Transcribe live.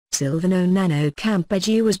Silvano Nano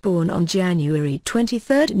Campeggi was born on January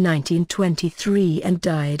 23, 1923 and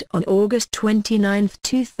died on August 29,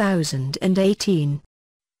 2018.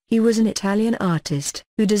 He was an Italian artist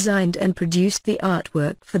who designed and produced the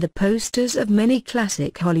artwork for the posters of many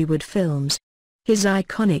classic Hollywood films. His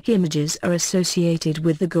iconic images are associated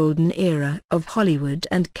with the golden era of Hollywood,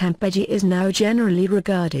 and Campeggi is now generally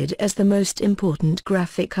regarded as the most important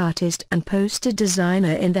graphic artist and poster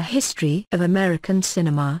designer in the history of American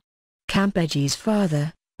cinema. Campeggi's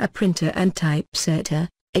father, a printer and typesetter,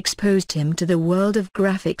 exposed him to the world of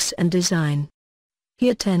graphics and design. He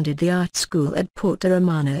attended the art school at Porta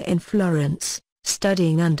Romana in Florence,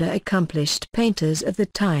 studying under accomplished painters of the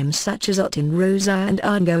time such as Ottone, Rosai and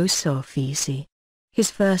Ardengo Soffici. His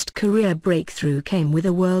first career breakthrough came with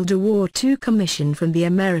a World War II commission from the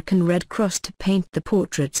American Red Cross to paint the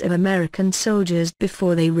portraits of American soldiers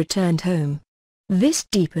before they returned home. This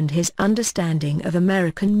deepened his understanding of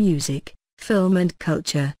American music, film and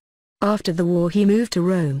culture. After the war he moved to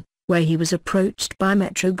Rome, where he was approached by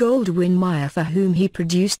Metro-Goldwyn-Mayer, for whom he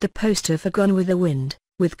produced the poster for Gone with the Wind,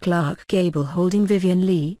 with Clark Gable holding Vivien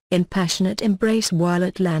Leigh in passionate embrace while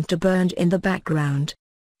Atlanta burned in the background.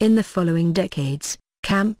 In the following decades,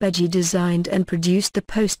 Campeggi designed and produced the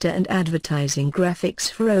poster and advertising graphics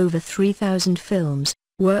for over 3,000 films,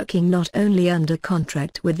 working not only under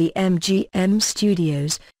contract with the MGM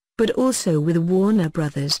studios, but also with Warner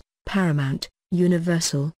Brothers, Paramount,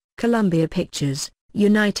 Universal, Columbia Pictures,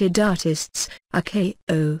 United Artists,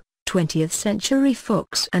 RKO, 20th-Century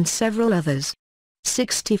Fox and several others.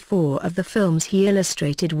 64 of the films he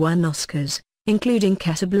illustrated won Oscars, including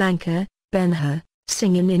Casablanca, Ben-Hur,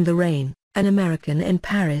 Singin in the Rain, An American in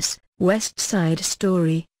Paris, West Side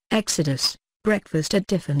Story, Exodus, Breakfast at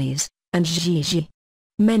Tiffany's, and Gigi.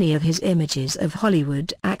 Many of his images of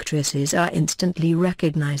Hollywood actresses are instantly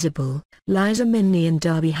recognizable: Liza Minnelli in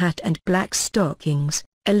derby hat and black stockings,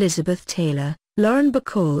 Elizabeth Taylor, Lauren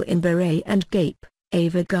Bacall in beret and cape,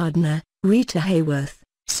 Ava Gardner, Rita Hayworth,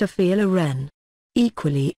 Sophia Loren.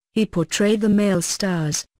 Equally, he portrayed the male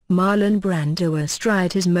stars: Marlon Brando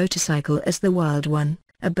astride his motorcycle as the Wild One,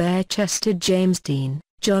 a bare-chested James Dean,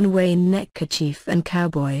 John Wayne neckerchief and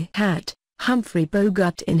cowboy hat, Humphrey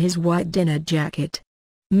Bogart in his white dinner jacket.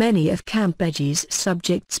 Many of Campeggi's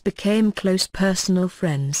subjects became close personal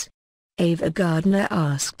friends. Ava Gardner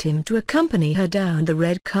asked him to accompany her down the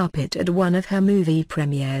red carpet at one of her movie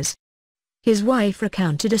premieres. His wife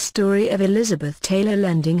recounted a story of Elizabeth Taylor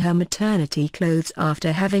lending her maternity clothes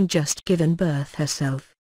after having just given birth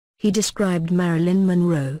herself. He described Marilyn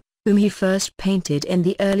Monroe, whom he first painted in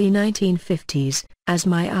the early 1950s, as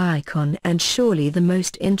my icon and surely the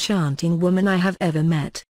most enchanting woman I have ever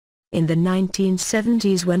met. In the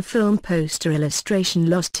 1970s, when film poster illustration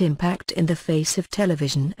lost impact in the face of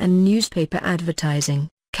television and newspaper advertising,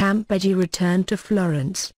 Campeggi returned to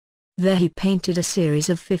Florence. There he painted a series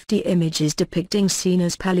of 50 images depicting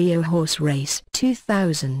Cena's Palio horse race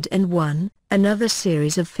 2001, another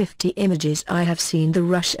series of 50 images I Have Seen the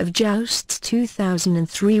Rush of Jousts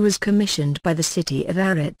 2003 was commissioned by the city of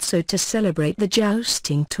Arezzo to celebrate the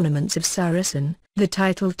jousting tournaments of Saracen, the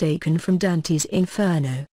title taken from Dante's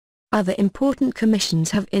Inferno. Other important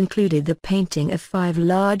commissions have included the painting of 5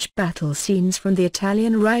 large battle scenes from the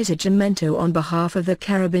Italian Risorgimento on behalf of the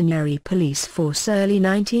Carabinieri police force early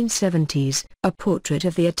 1970s, a portrait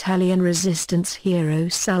of the Italian resistance hero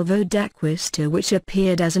Salvo d'Acquisto which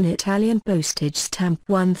appeared as an Italian postage stamp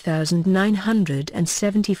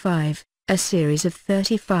 1975, a series of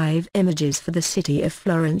 35 images for the city of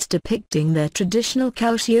Florence depicting their traditional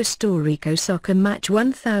Calcio Storico soccer match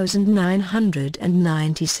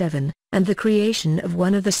 1997, and the creation of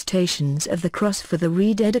one of the Stations of the Cross for the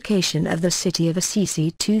rededication of the city of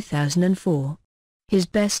Assisi 2004. His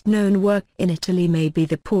best-known work in Italy may be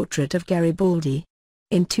the portrait of Garibaldi.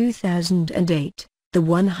 In 2008, the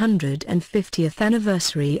 150th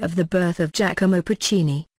anniversary of the birth of Giacomo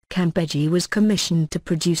Puccini, Campeggi was commissioned to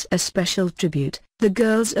produce a special tribute, The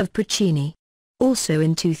Girls of Puccini. Also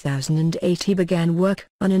in 2008 he began work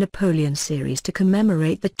on a Napoleon series to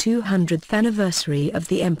commemorate the 200th anniversary of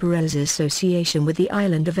the Emperor's association with the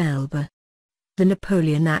island of Elba. The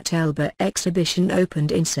Napoleon at Elba exhibition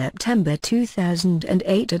opened in September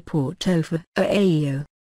 2008 at Porto Romana.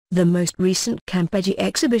 The most recent Campeggi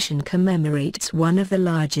exhibition commemorates one of the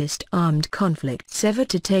largest armed conflicts ever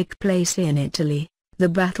to take place in Italy, the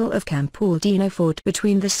Battle of Campaldino, fought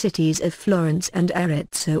between the cities of Florence and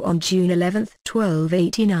Arezzo on June 11,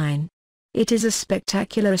 1289. It is a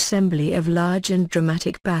spectacular assembly of large and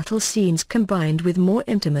dramatic battle scenes combined with more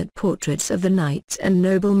intimate portraits of the knights and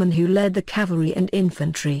noblemen who led the cavalry and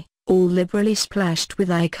infantry, all liberally splashed with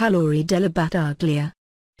I colori della battaglia.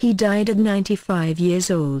 He died at 95 years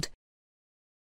old.